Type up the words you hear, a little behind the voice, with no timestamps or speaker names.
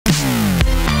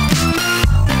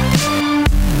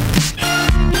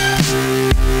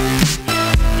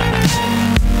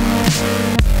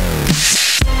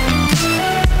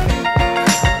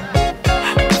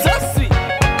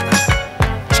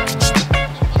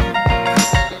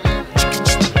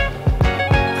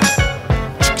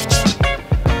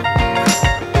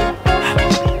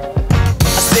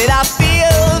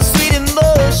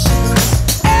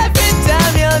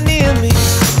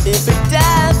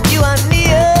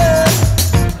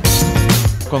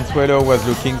Consuelo was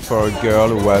looking for a girl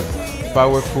who was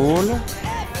powerful,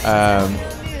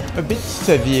 a bit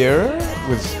severe,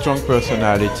 with strong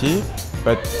personality,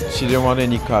 but she didn't want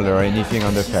any color or anything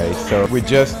on the face. So we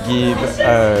just give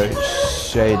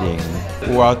shading,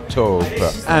 white taupe,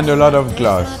 and a lot of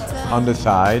gloss on the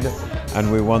side,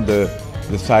 and we want the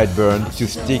sideburn to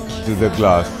stick to the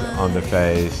gloss on the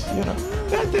face. You know,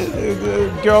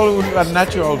 the girl who are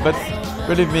natural, but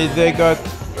believe me, they got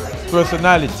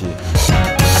personality.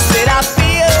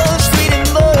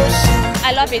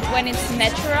 I love it when it's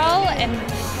natural, and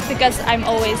because I'm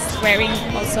always wearing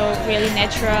also really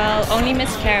natural, only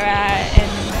mascara,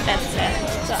 and that's it.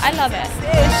 So I love it.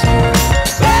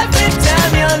 Every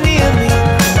time you're near me,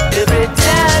 every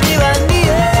time you are near.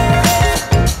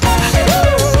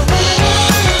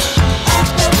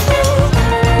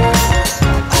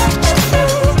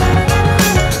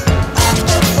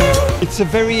 It's a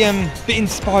very bit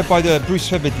inspired by Bruce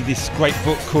Weber did this great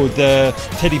book called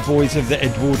Teddy Boys of the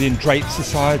Edwardian Drape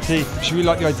Society. She really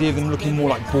liked the idea of them looking more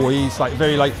like boys, like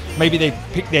very like maybe they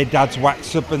picked their dad's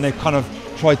wax up and they kind of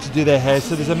tried to do their hair.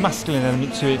 So there's a masculine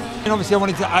element to it. And obviously I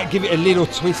wanted to give it a little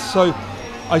twist. So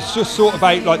I just thought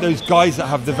about like those guys that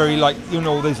have the very like, you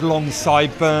know, those long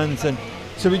sideburns, and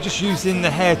so we're just using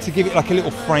the hair to give it like a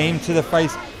little frame to the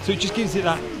face. So it just gives it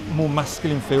that more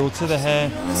masculine feel to the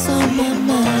hair.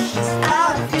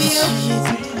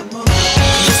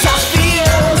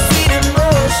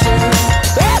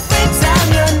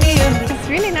 It's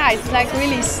really nice, like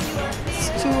really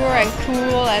stoer and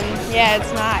cool, and yeah,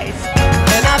 it's nice.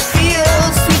 And I feel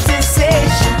sweet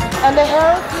sensation. And the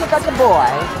hair looks like a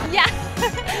boy. Yeah,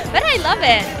 but I love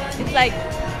it. It's like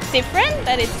different,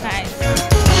 but it's nice.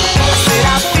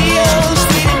 I feel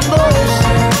sweet emotion.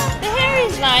 The hair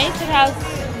is nice. It has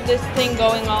this thing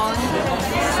going on.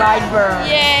 Sideburn.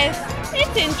 Yes,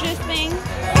 it's interesting.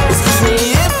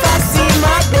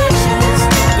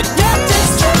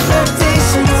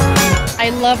 I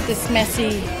love this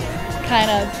messy kind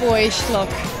of boyish look.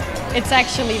 It's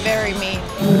actually very me.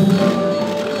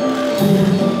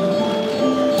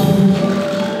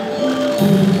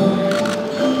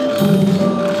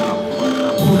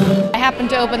 I happened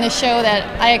to open a show that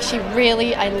I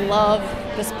love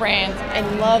this brand. I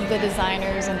love the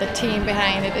designers and the team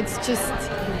behind it. It's just,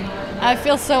 I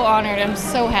feel so honored. I'm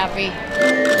so happy.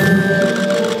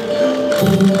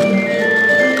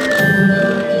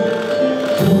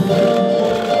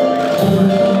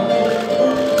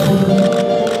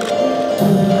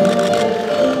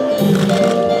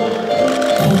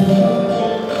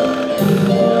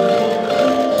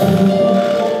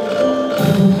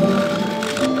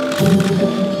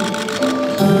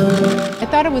 I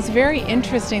thought it was very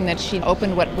interesting that she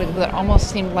opened what almost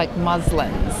seemed like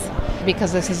muslins.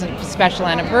 Because this is a special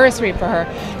anniversary for her,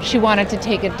 she wanted to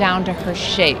take it down to her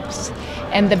shapes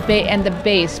and the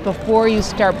base before you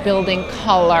start building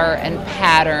color and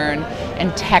pattern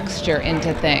and texture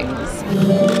into things.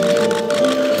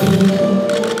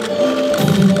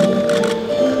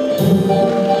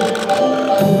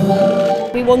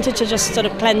 We wanted to just sort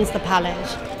of cleanse the palette,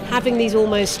 having these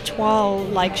almost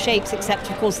toile-like shapes,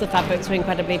 except of course the fabrics are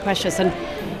incredibly precious, and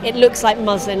it looks like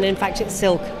muslin. In fact, it's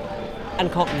silk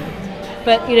and cotton.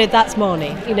 But you know, that's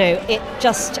Marni. You know, it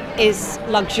just is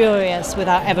luxurious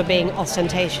without ever being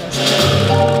ostentatious.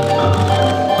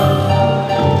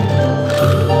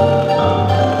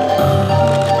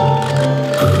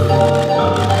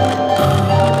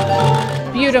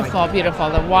 Beautiful, beautiful.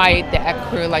 The white, the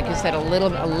ecru, like you said, a little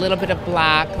bit of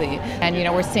black. And you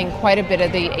know, we're seeing quite a bit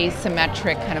of the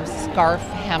asymmetric kind of scarf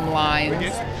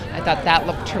hemlines. I thought that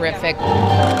looked terrific.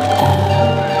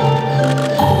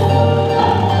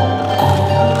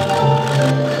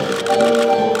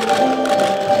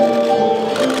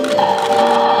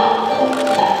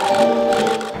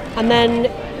 And then,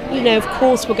 you know, of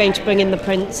course we're going to bring in the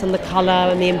prints and the colour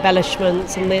and the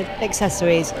embellishments and the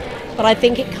accessories. But I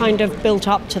think it kind of built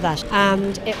up to that,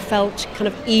 and it felt kind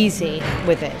of easy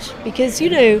with it. Because,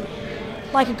 you know,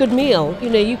 like a good meal, you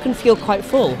know, you can feel quite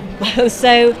full.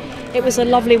 So it was a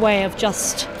lovely way of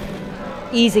just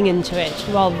easing into it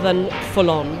rather than full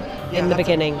on in the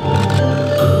beginning.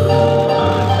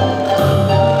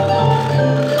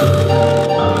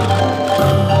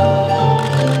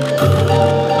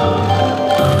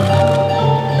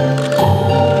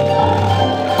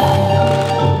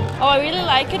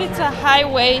 It's a high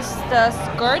waist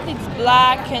skirt. It's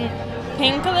black and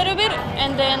pink a little bit,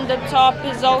 and then the top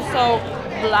is also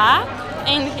black,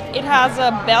 and it has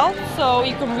a belt, so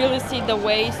you can really see the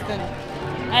waist, and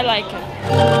I like it.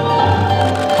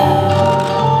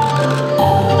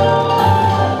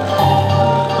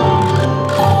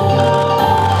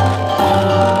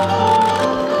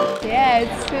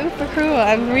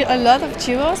 A lot of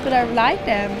jewels, but I like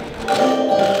them.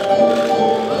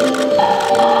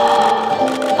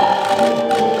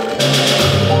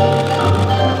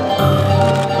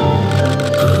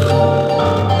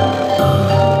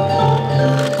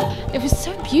 It was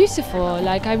so beautiful.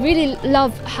 Like, I really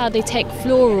love how they take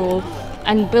floral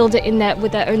and build it in there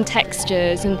with their own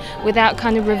textures and without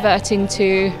kind of reverting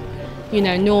to, you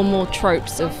know, normal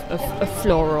tropes of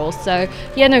floral. So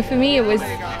yeah, no, for me it was,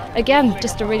 again,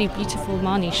 just a really beautiful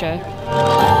Marni show.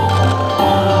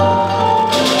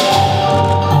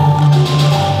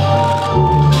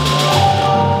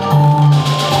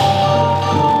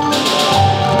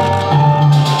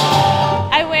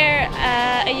 I wear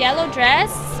a yellow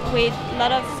dress with a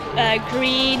lot of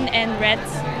green and red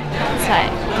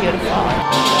outside. Beautiful.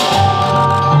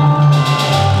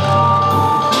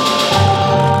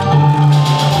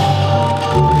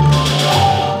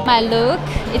 My look,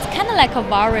 it's kind of like a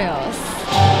Warriors.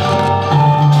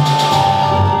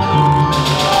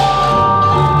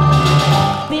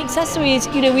 The accessories,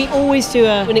 you know, we always do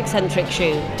an eccentric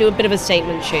shoe, do a bit of a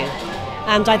statement shoe.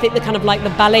 And I think they're kind of like the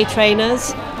ballet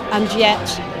trainers, and yet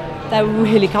they're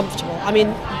really comfortable. I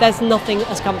mean, there's nothing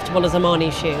as comfortable as a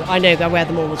Marni shoe. I know, I wear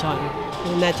them all the time,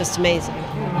 and they're just amazing.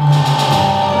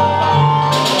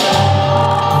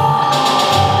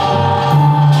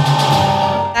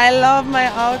 I love my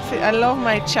outfit, I love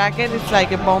my jacket. It's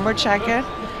like a bomber jacket,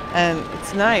 and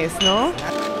it's nice, no?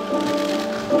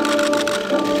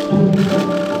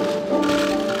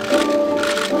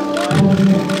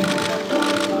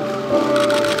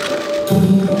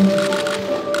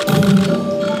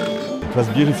 It was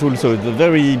beautiful, so the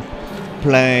very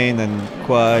plain and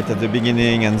quiet at the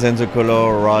beginning, and then the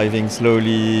color arriving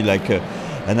slowly, like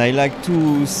and I like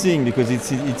to sing because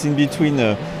it's in between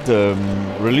the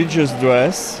religious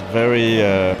dress, very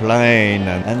plain,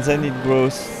 and then it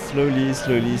grows slowly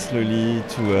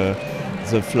to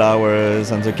the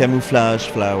flowers and the camouflage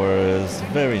flowers.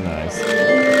 Very nice.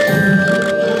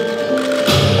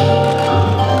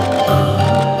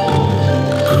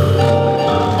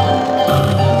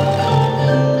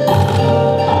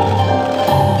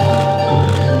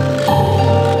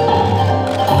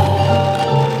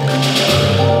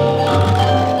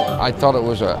 I thought it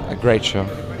was a great show.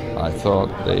 I thought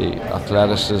the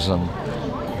athleticism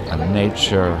and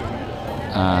nature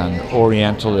and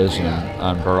Orientalism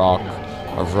and Baroque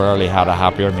have rarely had a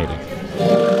happier meeting.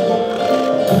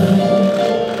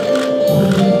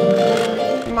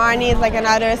 Marni is like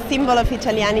another symbol of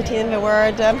Italianity in the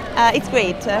world. It's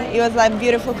great. It was a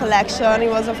beautiful collection. It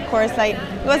was, of course, like,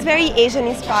 it was very Asian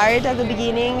inspired at the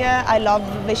beginning. I love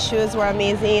the shoes, were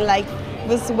amazing. Like,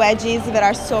 those wedges that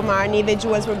are so Marni, the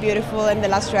jewels were beautiful, and the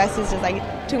last dresses just like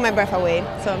took my breath away.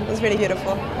 So it was really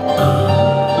beautiful.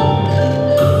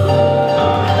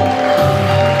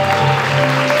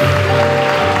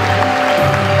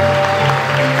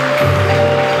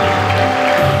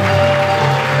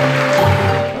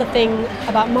 The thing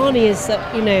about Marni is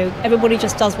that, you know, everybody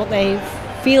just does what they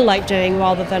feel like doing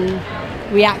rather than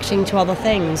reacting to other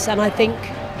things. And I think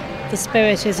the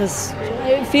spirit is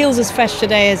it feels as fresh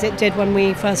today as it did when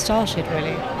we first started,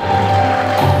 really.